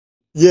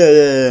Yeah,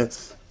 yeah, yeah.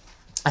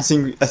 I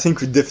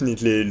think we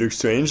definitely look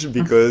strange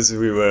because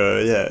we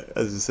were, yeah,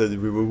 as I said,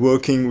 we were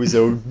walking with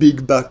our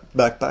big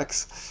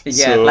backpacks.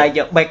 Yeah, So like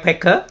a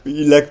backpacker.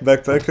 we like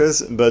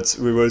backpackers, but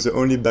we were the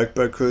only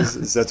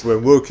backpackers that were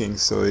walking.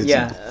 So it's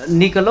Yeah,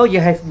 Nicolo,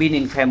 you have been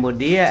in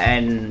Cambodia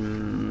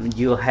and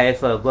you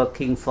have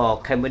working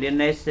for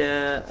Cambodianess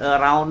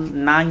around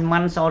 9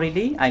 months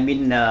already. I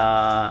mean,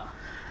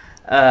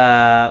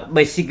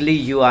 basically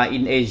you are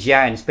in Asia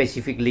and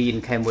specifically in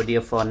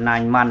Cambodia for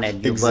 9 months,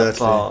 and you work exactly.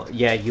 for,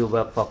 yeah, you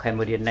work for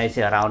Cambodianess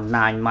around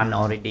 9 months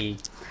Hmm. already.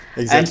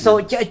 And Exactly.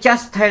 so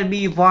just tell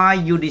me why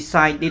you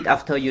decided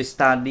after you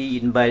study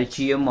in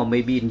Belgium or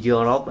maybe in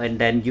Europe and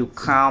then you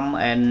come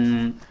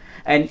and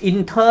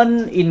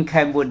intern in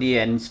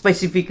Cambodia and Yes.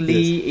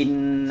 specifically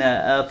in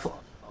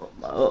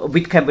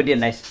with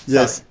Cambodianness. Sorry.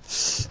 Yes.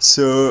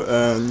 So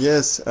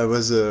yes, I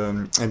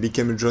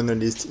became a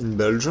journalist in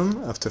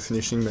Belgium after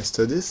finishing my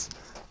studies,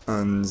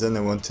 and then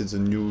I wanted a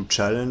new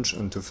challenge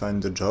and to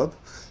find a job.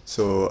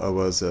 So I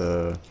was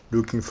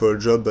looking for a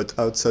job, but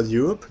outside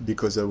Europe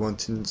because I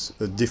wanted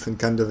a different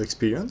kind of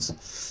experience.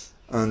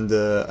 And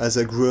as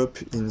I grew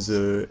up in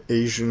the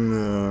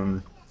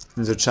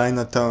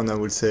Chinatown, I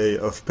would say,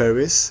 of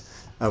Paris,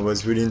 I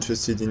was really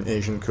interested in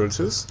Asian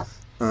cultures.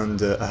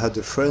 And I had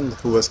a friend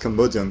who was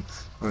Cambodian,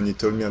 and he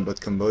told me about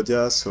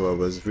Cambodia, so I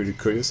was really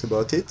curious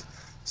about it.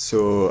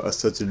 So I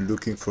started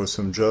looking for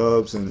some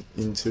jobs and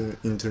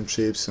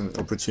internships and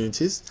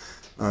opportunities.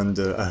 And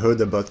I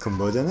heard about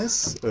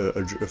Cambodianess.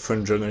 A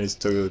friend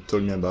journalist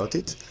told me about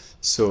it.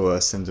 So I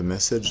sent a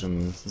message,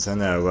 and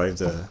then I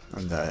arrived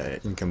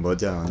in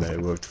Cambodia, and I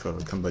worked for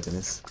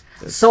Cambodianess.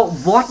 Yes. So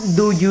what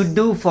do you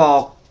do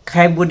for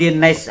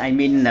Cambodianness? I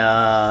mean,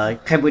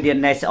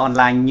 Cambodianness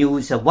online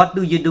news. What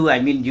do you do? I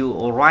mean, you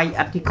write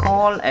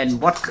article and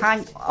what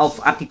kind of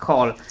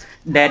article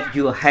that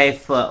you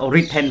have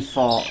written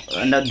for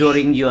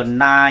during your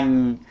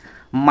 9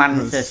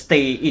 months Yes.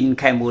 stay in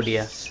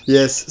Cambodia?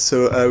 Yes,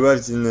 so I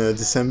arrived in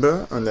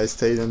December and I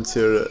stayed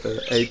until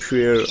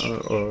April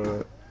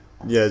or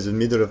yeah, the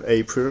middle of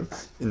April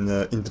in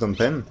Phnom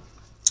Penh.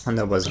 And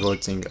I was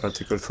writing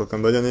article for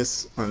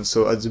Cambodianess, and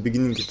so at the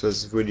beginning it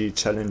was really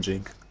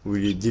challenging,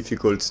 really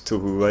difficult to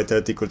write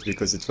articles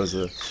because it was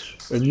a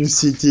new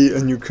city, a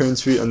new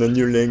country, and a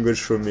new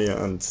language for me,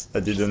 and I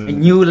A didn't.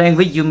 new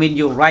language, you mean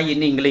you write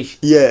in English?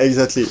 Yeah,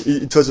 exactly.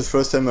 It was the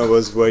first time I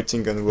was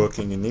writing and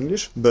working in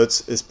English,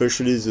 but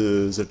especially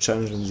the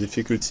challenge and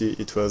difficulty,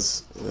 it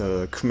was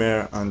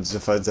Khmer and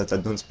the fact that I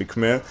don't speak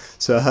Khmer.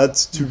 So I had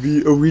to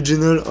be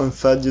original and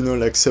find,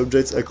 like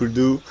subjects I could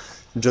do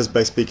just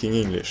by speaking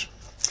English.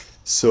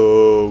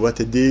 So what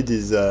I did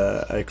is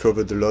I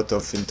covered a lot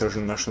of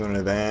international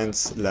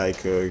events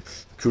like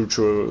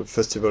cultural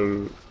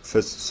festival,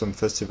 some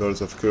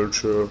festivals of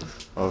culture,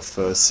 of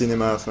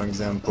cinema, for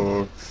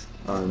example,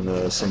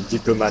 and some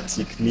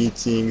diplomatic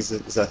meetings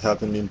that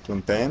happened in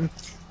Phnom Penh.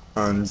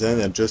 And then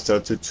I just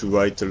started to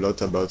write a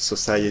lot about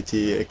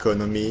society,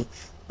 economy,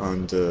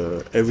 and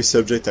every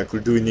subject I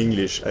could do in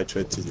English, I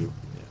tried to do.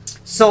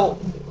 So,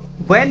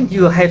 when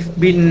you have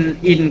been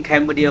in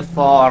Cambodia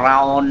for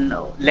around,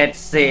 let's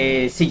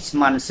say, 6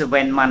 months,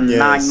 7 months,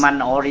 nine Yes,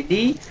 months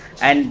already,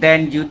 and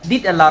then you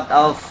did a lot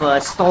of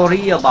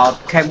story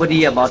about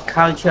Cambodia, about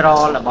culture,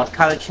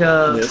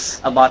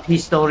 yes. about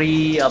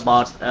history,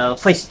 about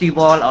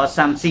festival or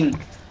something.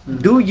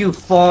 Do you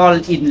fall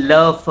in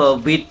love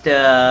with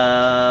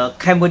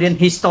Cambodian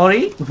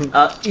history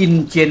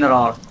in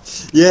general?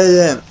 Yeah,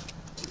 yeah.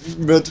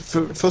 But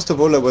first of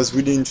all, I was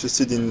really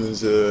interested in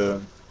the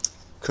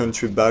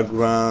country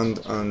background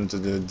and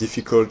the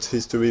difficult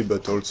history,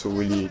 but also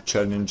really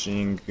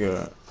challenging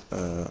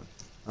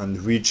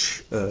and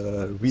rich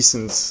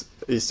recent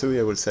history,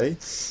 I would say,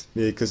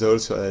 because I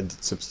also had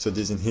some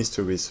studies in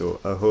history, so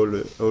I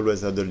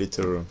always had a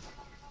little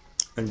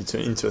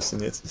interest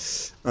in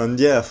it. And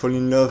yeah, I fall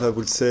in love, I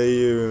would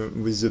say,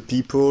 with the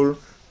people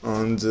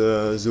and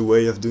the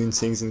way of doing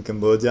things in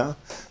Cambodia.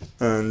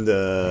 And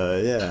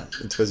yeah,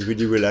 it was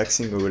really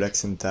relaxing, a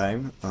relaxing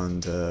time.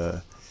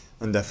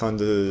 And I found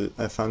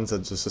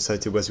that the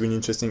society was really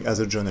interesting as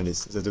a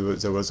journalist. That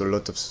there was a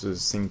lot of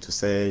things to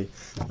say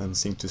and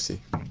things to see.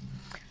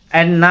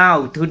 And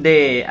now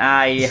today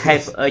I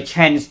have a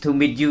chance to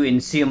meet you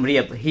in SIEM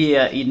REAP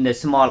here in the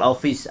small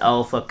office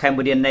of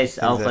Cambodianness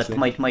of Exactly.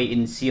 Thmai Thmai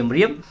in SIEM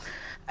REAP.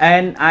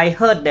 And I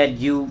heard that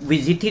you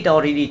visited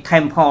already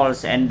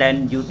temples and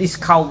then you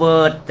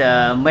discovered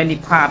many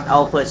parts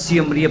of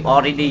SIEM REAP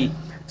already.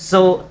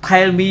 So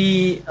tell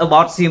me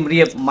about SIEM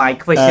REAP. My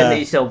question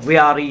Uh, is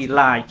very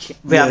large,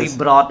 very yes.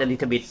 broad a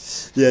little bit.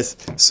 Yes.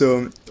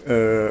 So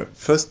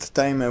first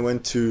time I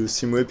went to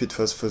SIEM REAP, it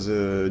was for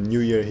the New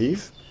Year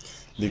Eve,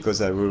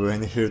 because we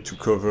went here to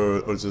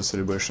cover all the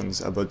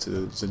celebrations about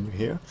the New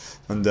Year,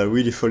 and I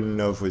really fall in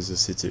love with the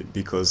city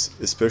because,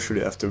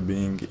 especially after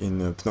being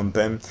in Phnom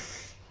Penh,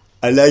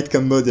 I liked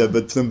Cambodia,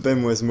 but Phnom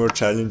Penh was more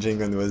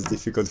challenging and was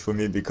difficult for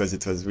me because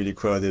it was really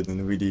crowded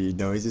and really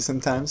noisy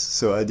sometimes.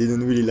 So I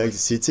didn't really like the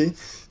city.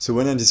 So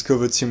when I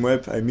discovered SIEM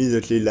REAP, I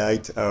immediately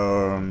liked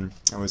our,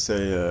 I would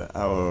say,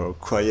 how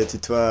quiet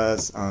it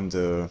was, and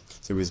there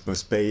was more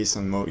space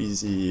and more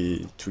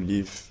easy to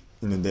live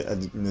in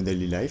a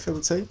daily life, I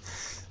would say.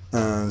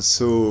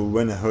 So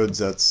when I heard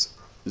that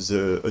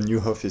a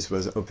new office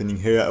was opening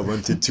here, I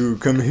wanted to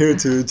come here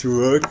to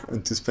work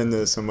and to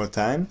spend some more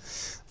time.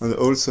 And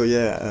also,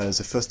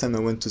 the first time I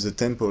went to the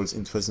temples,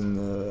 it was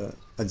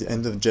at the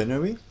end of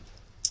January,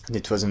 and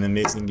it was an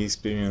amazing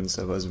experience.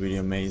 I was really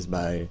amazed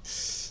by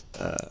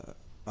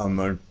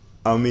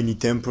how many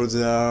temples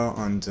there are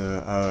and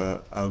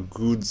how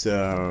good they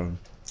are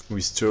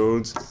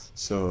restored.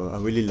 So I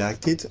really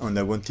liked it, and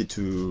I wanted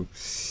to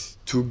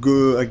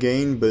go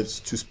again, but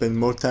to spend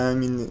more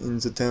time in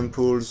the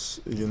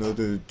temples, you know,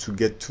 to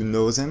get to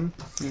know them.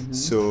 Mm-hmm.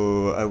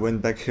 So I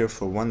went back here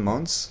for 1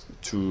 month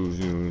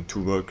to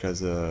work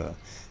as a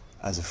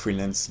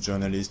freelance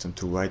journalist and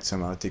to write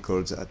some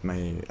articles at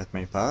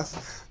my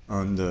path,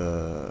 and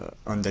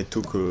I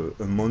took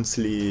a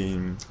monthly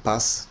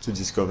pass to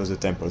discover the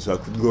temple. So I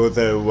could go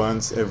there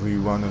once every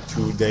 1 or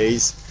 2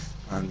 days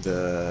and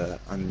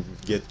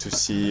get to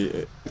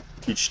see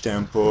each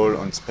temple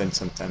and spend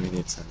some time in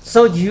it.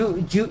 So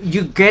you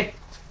get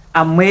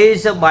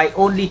amazed by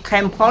only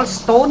temple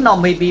stone, or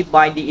maybe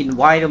by the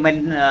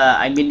environment?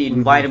 I mean,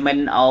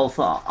 environment of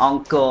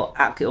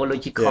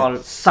archaeological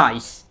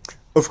sites.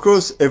 Of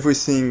course,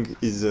 everything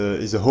is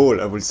a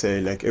whole. I would say,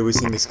 like,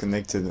 everything is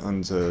connected,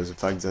 and the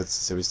fact that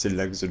there is still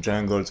like the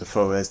jungle, the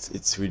forest,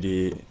 it's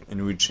really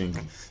enriching.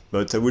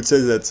 But I would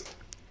say that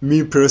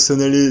me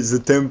personally, the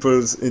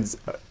temples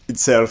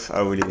itself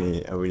are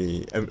really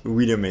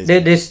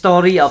amazing. The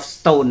story of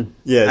stone.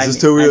 Yeah, the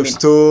story of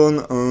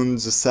stone and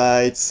the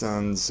sites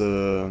and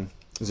the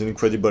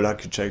incredible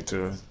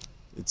architecture.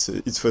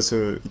 It's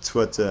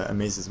what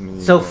amazes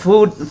me. So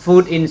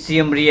food in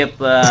SIEM REAP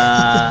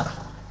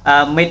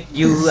make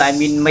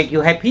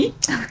you happy?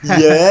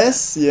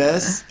 Yes.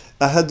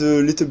 I had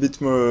a little bit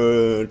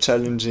more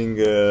challenging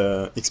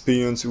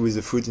experience with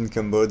the food in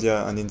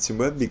Cambodia and in SIEM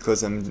REAP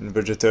because I'm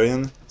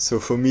vegetarian. So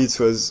for me it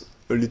was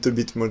a little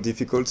bit more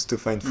difficult to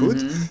find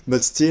food,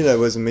 but still I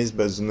was amazed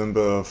by the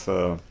number of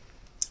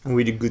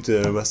really good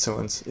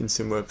restaurants in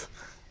SIEM REAP.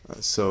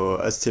 So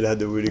I still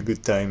had a really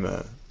good time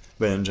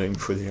by enjoying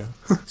food here.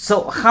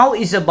 So how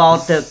is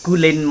about the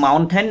Kulin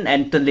Mountain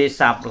and Tonle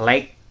Sap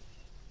Lake?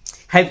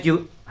 Have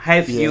you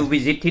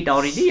visited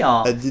already,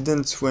 or? I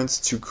didn't went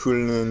to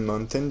Kulin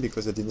Mountain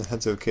because I didn't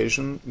have the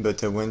occasion,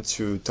 but I went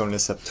to Tonle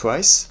Sap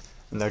twice,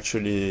 and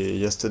actually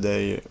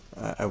yesterday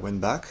I went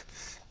back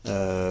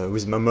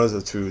with my mother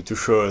to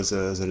show her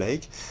the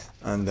lake,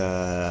 and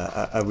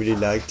I really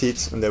liked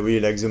it, and I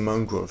really like the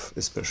mangrove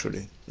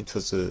especially.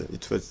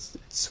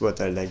 It's what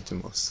I liked the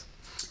most.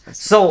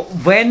 So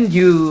when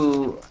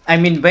you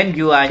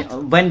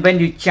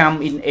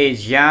jump in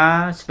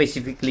Asia,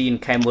 specifically in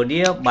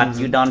Cambodia, but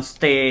you don't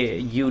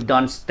stay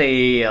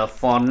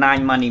for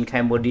 9 months in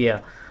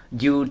Cambodia.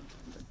 You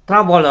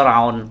travel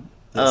around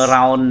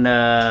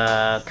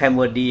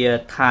Cambodia,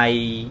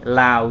 Thai,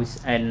 Laos,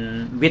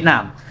 and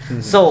Vietnam.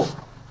 So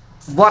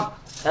what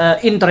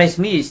interests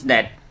me is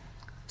that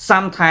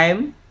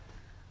sometimes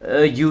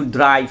you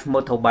drive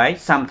motorbike,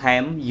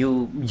 sometimes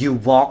you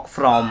walk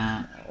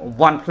from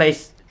one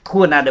place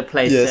to another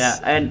place.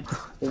 And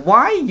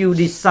why you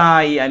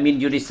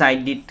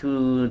decided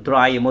to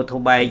drive a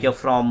motorbike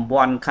from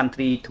one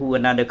country to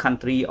another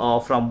country,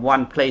 or from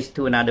one place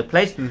to another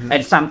place,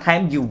 and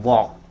sometimes you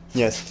walk?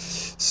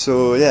 Yes.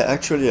 So yeah,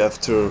 actually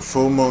after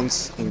 4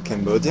 months in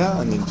Cambodia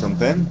and in Phnom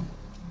Penh,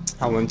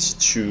 I wanted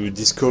to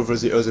discover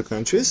the other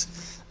countries,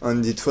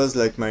 and it was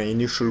like my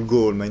initial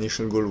goal. My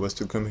initial goal was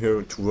to come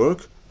here to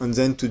work and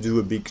then to do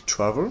a big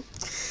travel.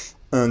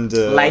 And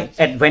like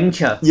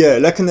adventure. Yeah,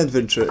 like an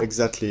adventure,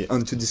 exactly.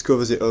 And to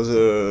discover the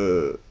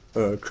other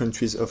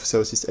countries of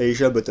Southeast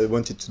Asia, but I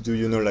wanted to do,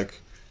 you know,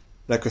 like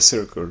a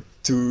circle.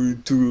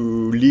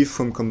 To leave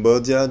from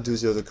Cambodia, do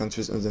the other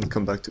countries, and then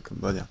come back to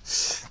Cambodia.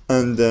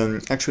 And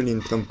actually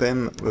in Phnom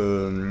Penh,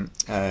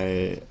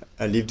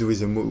 I lived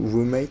with a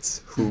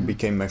roommate who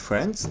became my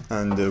friend,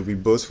 and we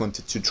both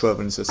wanted to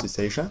travel in Southeast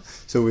Asia.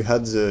 So we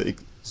had the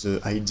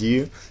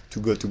idea to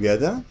go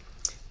together.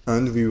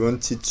 And we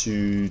wanted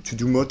to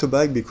do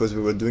motorbike because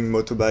we were doing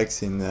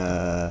motorbikes in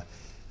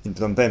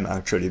Phnom Penh,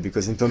 actually,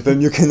 because in Phnom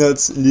Penh you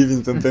cannot live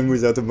in Phnom Penh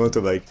without a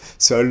motorbike.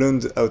 So I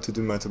learned how to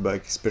do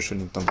motorbike,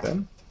 especially in Phnom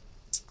Penh.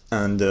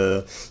 And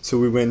so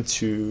we went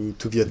to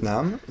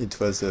Vietnam. It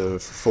was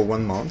for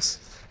 1 month,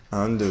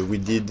 and we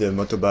did the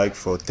motorbike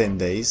for 10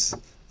 days.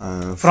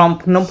 From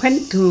Phnom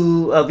Penh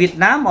to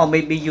Vietnam, or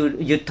maybe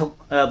you took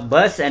a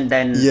bus and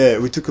then? Yeah,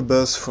 we took a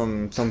bus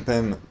from Phnom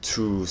Penh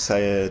to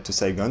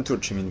Saigon, to Ho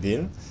Chi Minh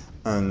Ville,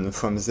 and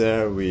from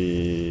there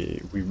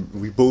we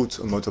bought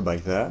a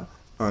motorbike there,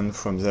 and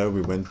from there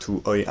we went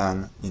to Hoi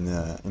An in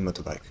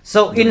motorbike.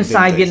 So The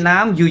inside days.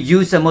 Vietnam, you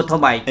use a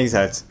motorbike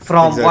Exact.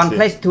 from one exactly.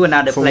 place to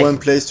another From place. one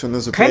place to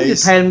another Can you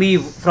place. tell me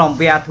from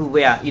where to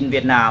where in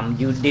Vietnam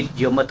you did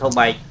your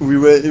motorbike?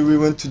 We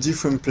went to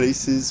different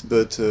places,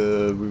 but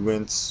we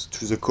went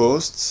to the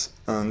coasts,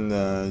 and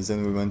then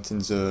we went in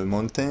the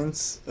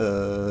mountains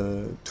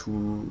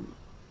to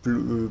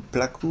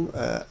Placu,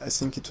 I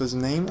think it was the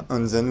name,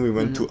 and then we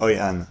went to Hoi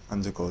An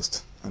on the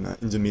coast, and,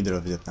 in the middle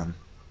of Vietnam.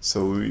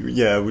 So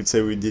yeah, I would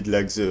say we did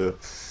like the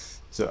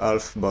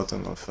half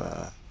bottom of.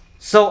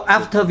 So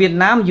after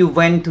Vietnam, you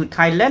went to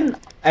Thailand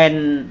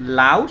and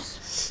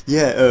Laos.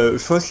 Yeah,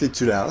 firstly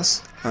to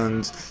Laos,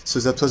 and so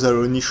that was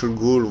our initial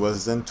goal,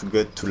 was then to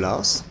get to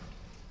Laos.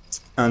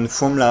 And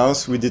from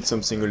Laos, we did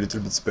something a little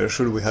bit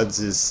special. We had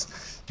this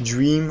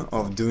dream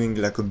of doing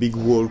like a big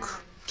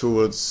walk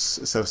towards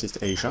Southeast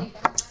Asia.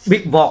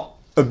 Big walk.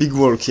 A big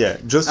walk, yeah,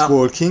 just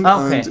walking.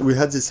 Okay. And we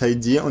had this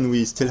idea, and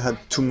we still had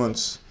 2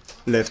 months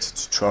left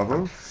to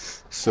travel.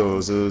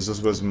 So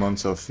those was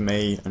months of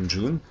May and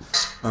June,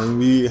 and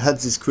we had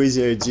this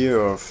crazy idea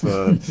of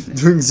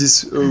doing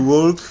this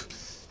walk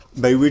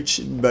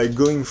by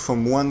going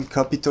from one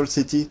capital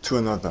city to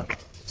another.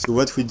 So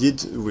what we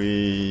did,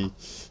 we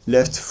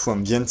left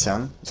from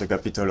Vientiane, the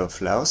capital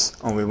of Laos,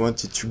 and we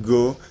wanted to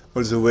go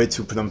all the way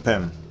to Phnom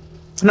Penh.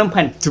 Phnom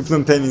Penh. To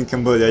Phnom Penh in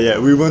Cambodia, yeah.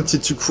 We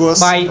wanted to cross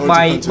By all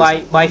the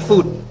countries. by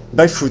foot.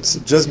 By foot,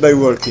 just by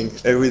walking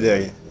every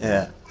day,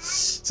 yeah.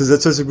 So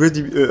that was a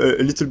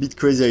little bit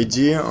crazy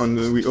idea,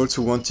 and we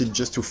also wanted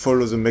just to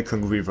follow the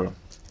Mekong River,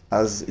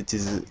 as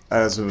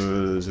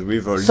the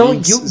river. So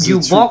links you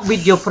the two. walk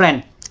with your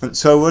friend. And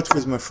so I walked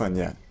with my friend,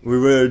 yeah. We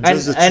were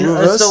just the two of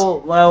us.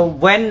 So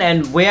when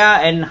and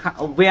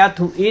where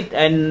to eat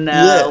and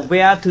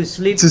where to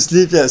sleep. To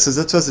sleep, yeah. So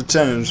that was a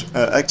challenge,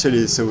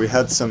 actually. So we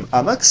had some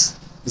hammocks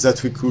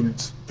that we could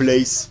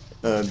place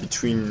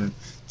between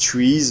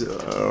trees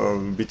or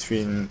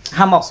between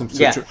Hammock, some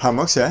yeah.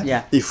 hammocks,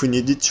 Yeah. if we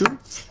needed to.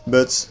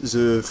 But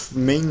the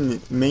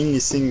mainly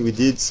thing we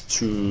did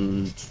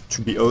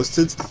to be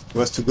hosted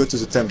was to go to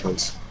the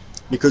temples,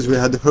 because we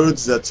had heard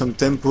that some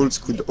temples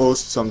could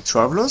host some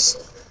travelers.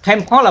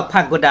 Temple or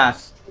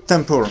pagodas?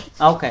 Temple,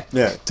 Okay.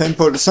 yeah,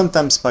 temple.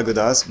 Sometimes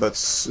pagodas, but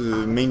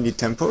mainly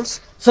temples.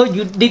 So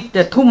you did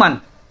the 2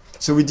 months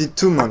So we did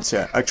 2 months,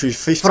 yeah. Actually,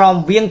 50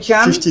 from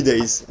Vientiane 50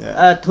 days,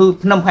 yeah. to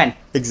Phnom Penh.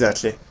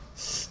 Exactly.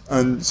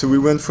 And so we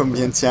went from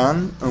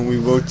Vientiane, and we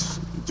worked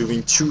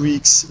during 2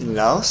 weeks in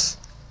Laos.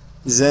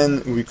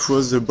 Then we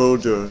crossed the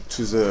border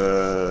to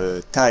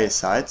the Thai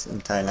side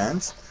in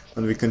Thailand,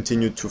 and we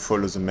continued to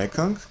follow the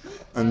Mekong.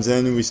 And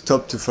then we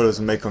stopped to follow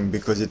the Mekong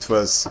because it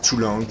was too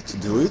long to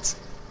do it.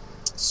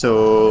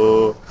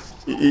 So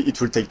it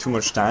will take too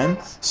much time.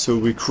 So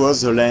we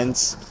crossed the land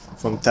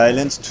from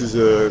Thailand to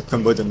the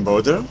Cambodian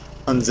border,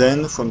 and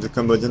then from the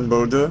Cambodian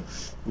border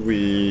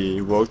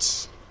we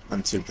walked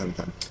until Phnom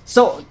Penh.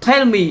 So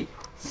tell me,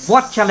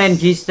 what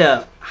challenges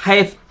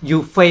have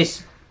you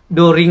faced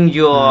during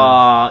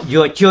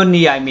your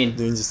journey? I mean,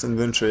 During this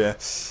adventure, yeah,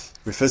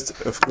 we faced,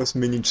 of course,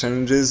 many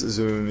challenges.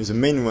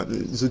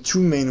 The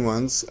two main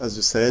ones, as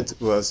you said,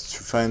 was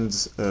to find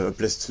a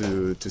place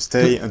to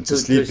stay and to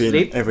sleep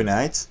in every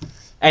night.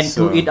 and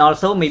So, to eat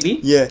also maybe.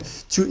 Yeah,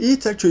 to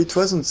eat actually it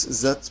wasn't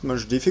that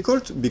much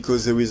difficult,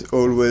 because there was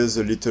always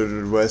a little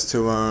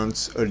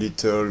restaurant, a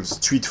little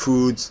street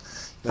food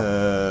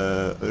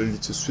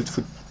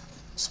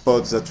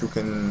spot that you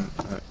can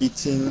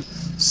eat in.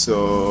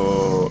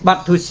 So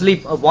But to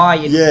sleep, why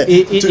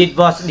it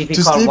was difficult?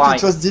 to sleep Why?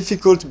 it was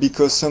difficult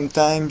because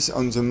sometimes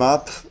on the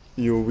map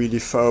you're really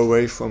far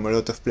away from a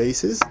lot of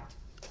places,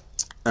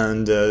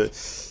 and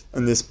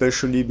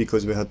especially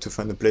because we had to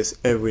find a place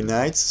every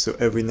night. So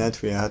every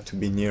night we had to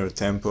be near a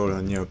temple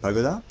or near a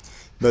pagoda.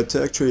 But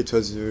actually it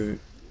was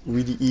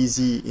really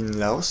easy in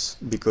Laos,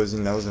 because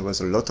in Laos there was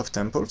a lot of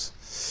temples.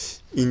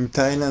 In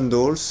Thailand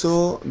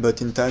also,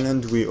 but in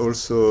Thailand we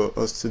also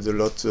hosted a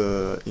lot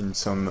in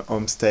some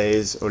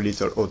homestays or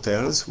little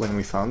hotels when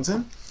we found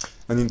them.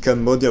 And in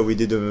Cambodia we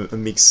did a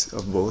mix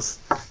of both.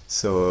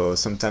 So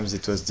sometimes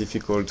it was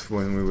difficult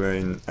when we were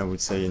in, I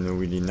would say, in a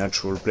really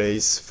natural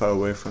place far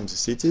away from the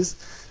cities.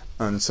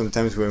 And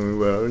sometimes when we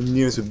were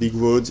near the big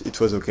roads it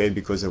was okay,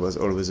 because there was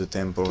always a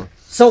temple.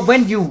 So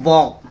when you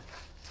walk,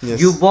 Yes.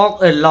 you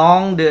walk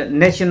along the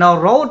national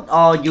road,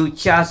 or you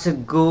just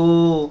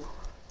go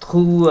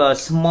through a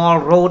small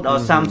road or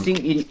something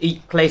in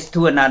each place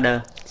to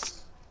another?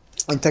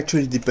 It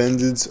actually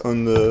depended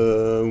on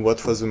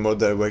what was the more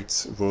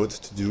direct road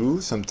to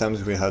do.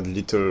 Sometimes we had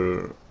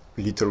little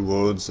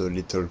roads or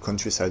little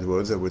countryside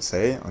roads, I would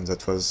say, and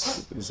that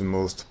was the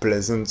most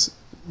pleasant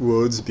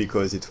roads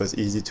because it was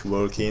easy to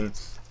walk in.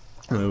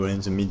 We were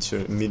in the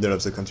middle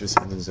of the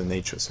countryside and the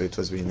nature, so it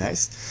was really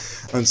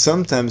nice. And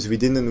sometimes we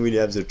didn't really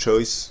have the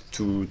choice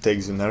to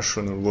take the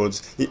national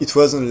roads. It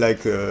wasn't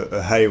like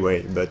a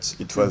highway, but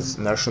it was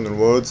national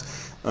roads,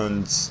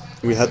 and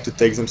we had to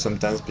take them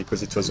sometimes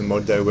because it was a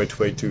more direct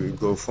way to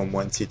go from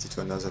one city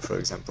to another, for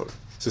example.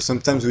 So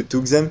sometimes we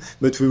took them,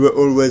 but we were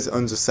always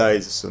on the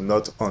side, so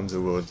not on the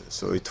road,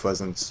 so it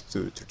wasn't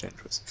too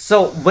dangerous.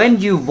 So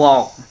when you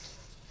walk,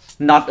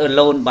 not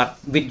alone but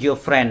with your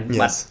friend,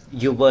 Yes.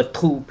 but you were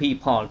two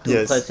people, two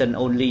Yes. person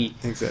only,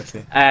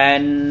 Exactly.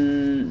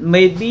 and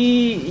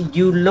maybe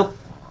you look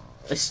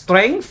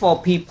strange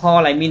for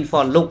people, I mean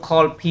for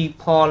local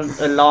people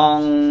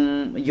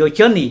along your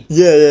journey.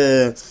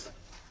 Yeah.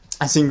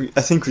 I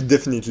think we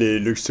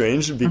definitely look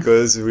strange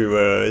because we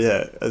were,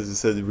 as I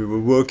said, we were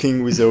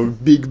walking with our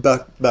big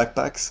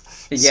backpacks.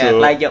 Yeah, so,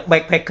 like a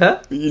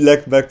backpacker.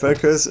 like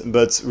backpackers,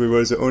 but we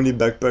were the only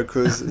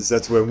backpackers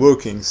that were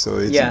walking, so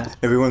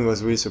everyone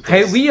was really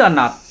surprised. Heavy or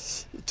not?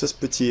 It was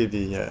pretty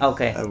heavy, yeah.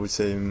 Okay. I would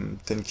say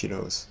 10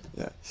 kilos,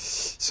 yeah.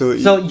 So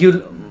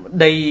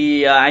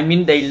they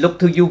look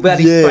to you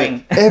very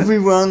strange.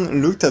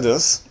 Everyone looked at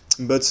us,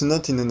 but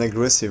not in an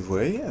aggressive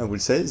way, I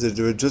would say.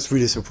 They were just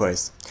really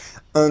surprised.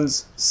 And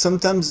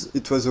sometimes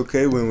it was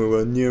okay when we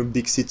were near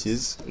big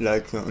cities,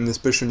 like and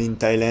especially in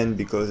Thailand,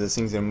 because I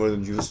think they're more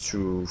used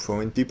to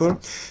foreign people.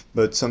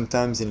 But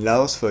sometimes in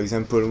Laos, for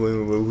example, when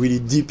we were really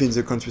deep in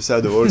the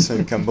countryside, or also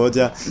in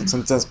Cambodia,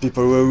 sometimes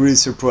people were really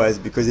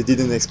surprised because they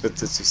didn't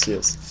expect us to see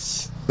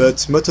us.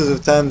 But most of the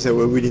time they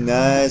were really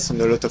nice, and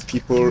a lot of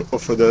people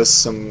offered us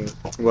some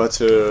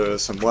water,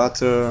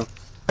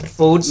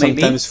 Food,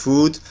 sometimes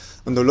food,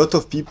 and a lot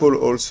of people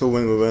also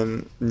when we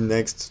went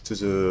next to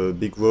the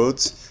big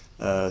roads.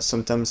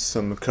 Sometimes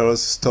some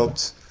cars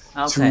stopped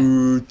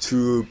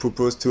to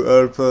propose to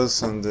help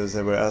us, and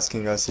they were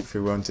asking us if we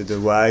wanted a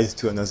ride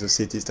to another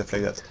city, stuff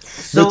like that.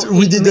 So but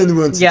we didn't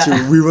want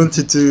to. We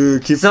wanted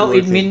to keep. So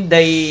working. It means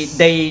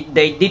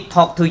they did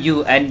talk to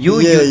you, and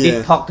you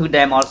did talk to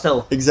them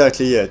also.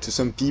 Exactly. Yeah. To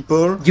some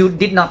people. You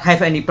did not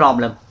have any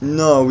problem.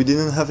 No, we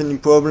didn't have any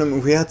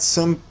problem. We had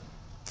some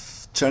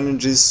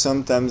challenges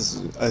sometimes.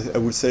 I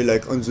would say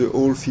like on the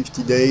whole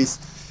 50 days.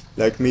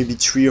 Like maybe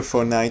 3 or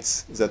 4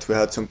 nights that we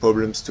had some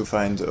problems to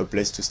find a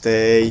place to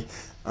stay,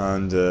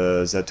 and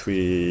and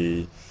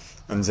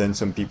then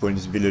some people in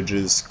the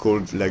villages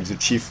called like the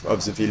chief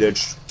of the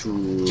village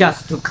to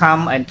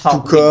come and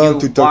talk with you,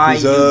 to talk why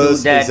with you us,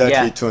 do that,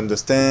 exactly, to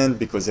understand,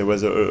 because they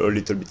was a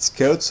little bit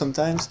scared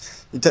sometimes.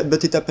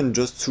 But it happened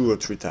just 2 or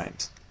 3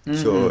 times,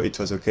 so it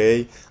was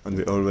okay, and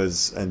we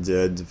always at the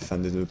end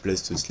found a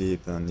place to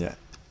sleep,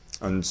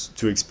 and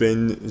to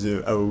explain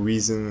the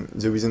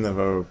reason of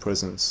our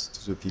presence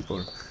to the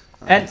people.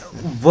 And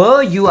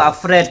were you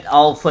afraid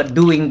of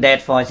doing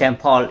that, for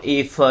example,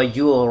 if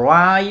you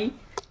arrive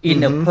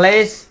in a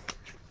place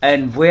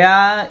and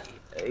where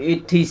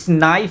it is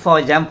night, for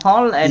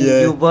example, and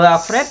you were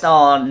afraid,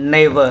 or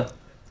never?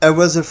 I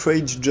was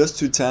afraid just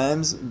 2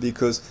 times,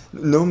 because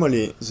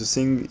normally the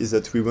thing is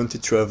that we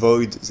wanted to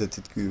avoid that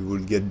it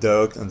would get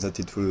dark and that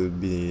it would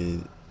be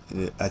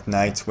at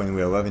night when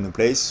we arrive in a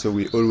place, so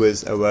we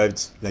always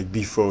arrived like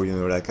before,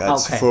 like at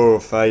 4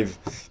 or 5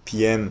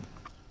 p.m.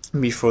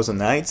 before the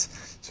night,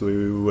 so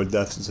we would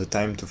have the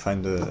time to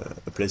find a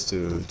place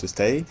to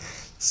stay.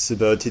 So,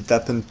 but it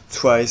happened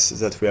twice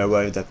that we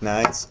arrived at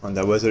night, and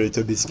I was a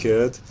little bit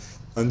scared.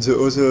 And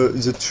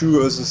the 2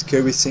 other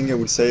scary thing I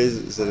would say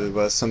there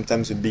was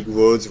sometimes the big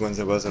roads when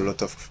there was a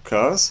lot of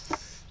cars,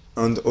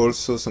 and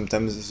also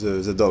sometimes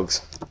the dogs,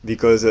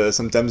 because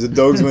sometimes the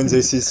dogs when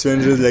they see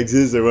strangers like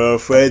this, they were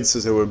afraid, so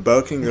they were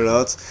barking a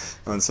lot,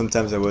 and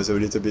sometimes I was a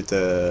little bit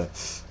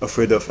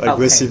afraid of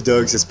aggressive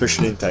dogs,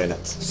 especially in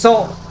Thailand.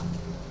 So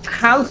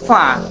how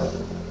far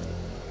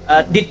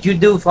did you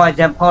do, for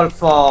example,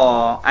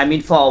 for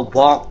a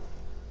walk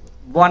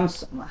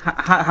once?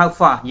 How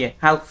far? Yeah,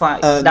 how far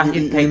does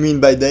it take? You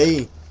mean by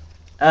day?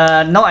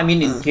 No, I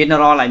mean in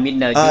general. I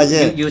mean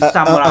you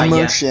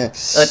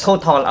summarize a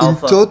total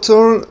of. In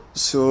total,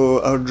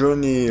 so our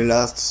journey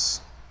lasts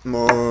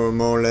more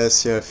or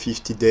less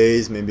 50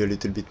 days, maybe a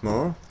little bit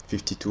more,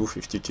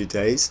 52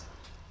 days.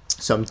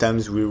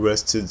 Sometimes we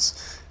rested,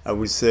 I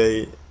would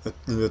say,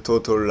 in a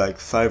total like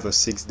 5 or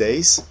 6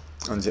 days.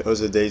 On the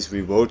other days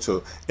we rode,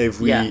 so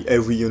every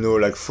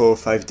like 4 or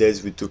 5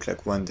 days we took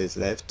like 1 day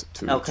left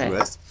to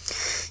rest.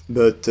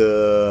 But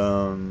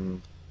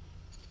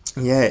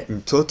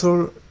in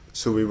total,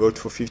 so we worked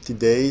for 50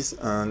 days,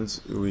 and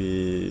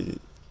we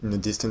in a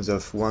distance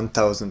of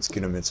 1,000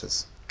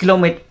 kilometers.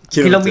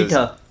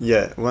 Kilometer?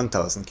 Yeah,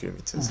 1,000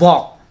 kilometers.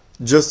 Walk?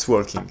 Just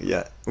walking,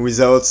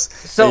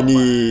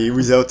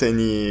 without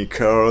any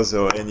cars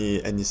or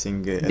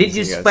anything. Did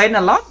you spend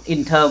a lot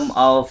in terms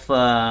of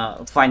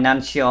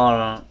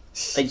financial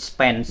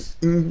expense?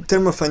 In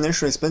terms of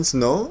financial expense,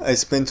 no. I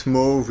spent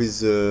more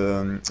with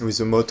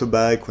a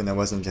motorbike when I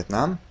was in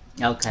Vietnam.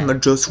 Okay.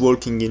 Not just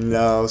walking in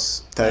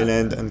Laos,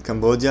 Thailand, and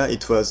Cambodia.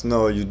 It was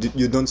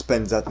you don't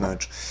spend that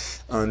much,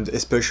 and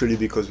especially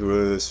because we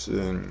were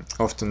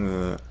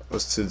often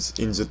hosted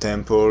in the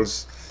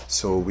temples.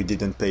 So we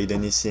didn't pay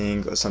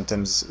anything, or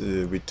sometimes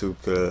we took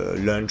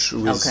lunch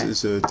with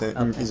in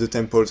the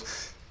temples.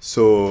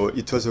 So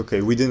it was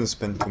okay. We didn't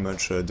spend too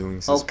much doing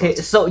this. Okay,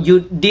 part. so you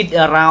did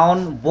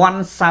around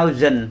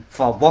 1,000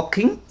 for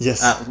walking.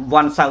 Yes.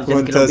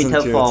 1,000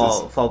 kilometers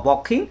for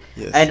walking.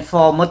 Yes. And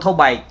for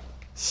motorbike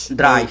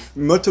drive.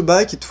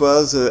 Motorbike, it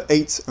was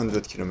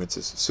 800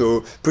 kilometers.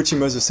 So pretty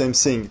much the same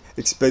thing.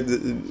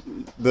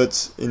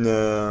 But on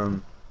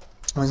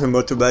the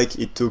motorbike,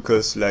 it took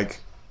us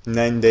like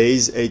 9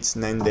 days,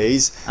 9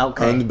 days.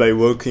 Okay. And by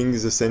walking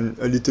the same,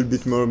 a little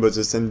bit more, but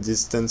the same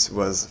distance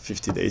was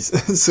 50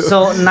 days.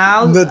 So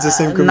now, not the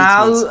same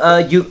now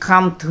you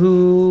come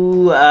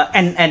to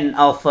end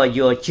of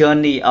your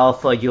journey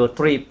of your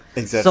trip.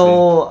 Exactly.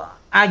 So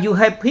are you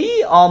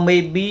happy, or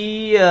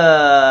maybe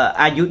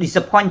are you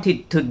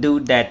disappointed to do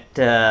that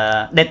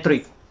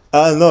trip?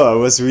 No, I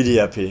was really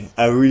happy.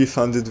 I really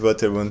found it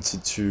what I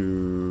wanted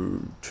to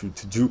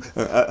do.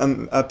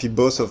 I'm happy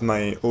both of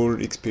my whole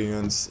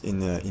experience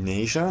in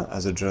Asia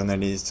as a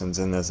journalist and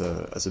then as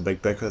a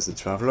backpacker, as a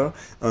traveler,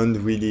 and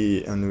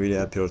really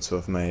happy also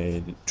of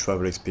my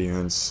travel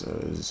experience,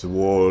 the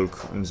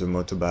walk on the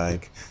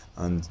motorbike,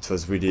 and it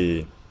was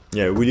really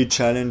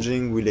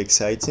challenging, really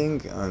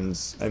exciting, and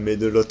I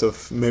made a lot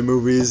of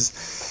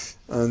memories.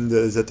 And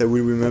that I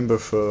will remember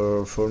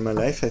for my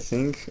life, I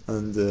think.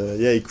 And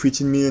it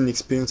created me an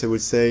experience, I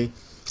would say,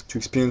 to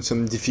experience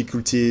some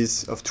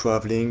difficulties of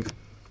traveling.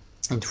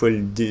 It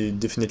will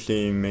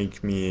definitely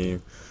make me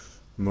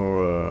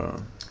more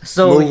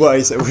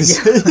wise, I would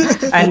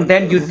say. And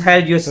then you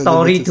tell your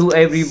story to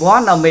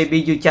everyone, or maybe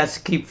you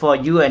just keep for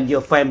you and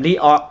your family,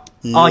 or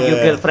your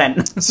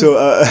girlfriend. So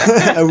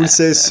I will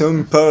say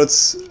some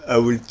parts I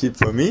will keep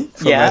for me,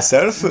 for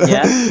myself.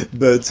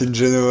 But in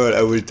general,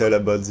 I will tell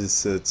about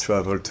this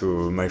travel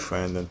to my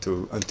friend and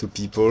to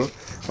people.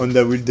 And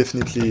I will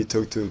definitely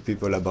talk to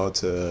people about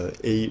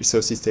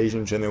Southeast Asia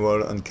in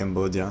general and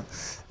Cambodia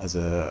as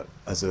a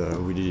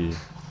really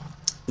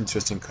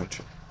interesting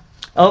country.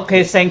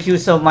 Okay, thank you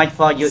so much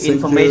for your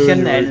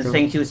information, and welcome.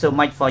 thank you so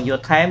much for your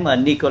time,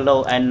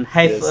 Nicolo, and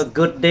have a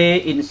good day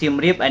in Siem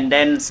Reap. And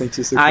then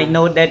I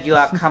know that you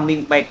are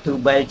coming back to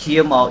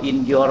Belgium or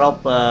in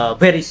Europe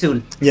very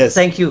soon. Yes.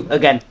 Thank you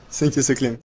again. Thank you, Seklim.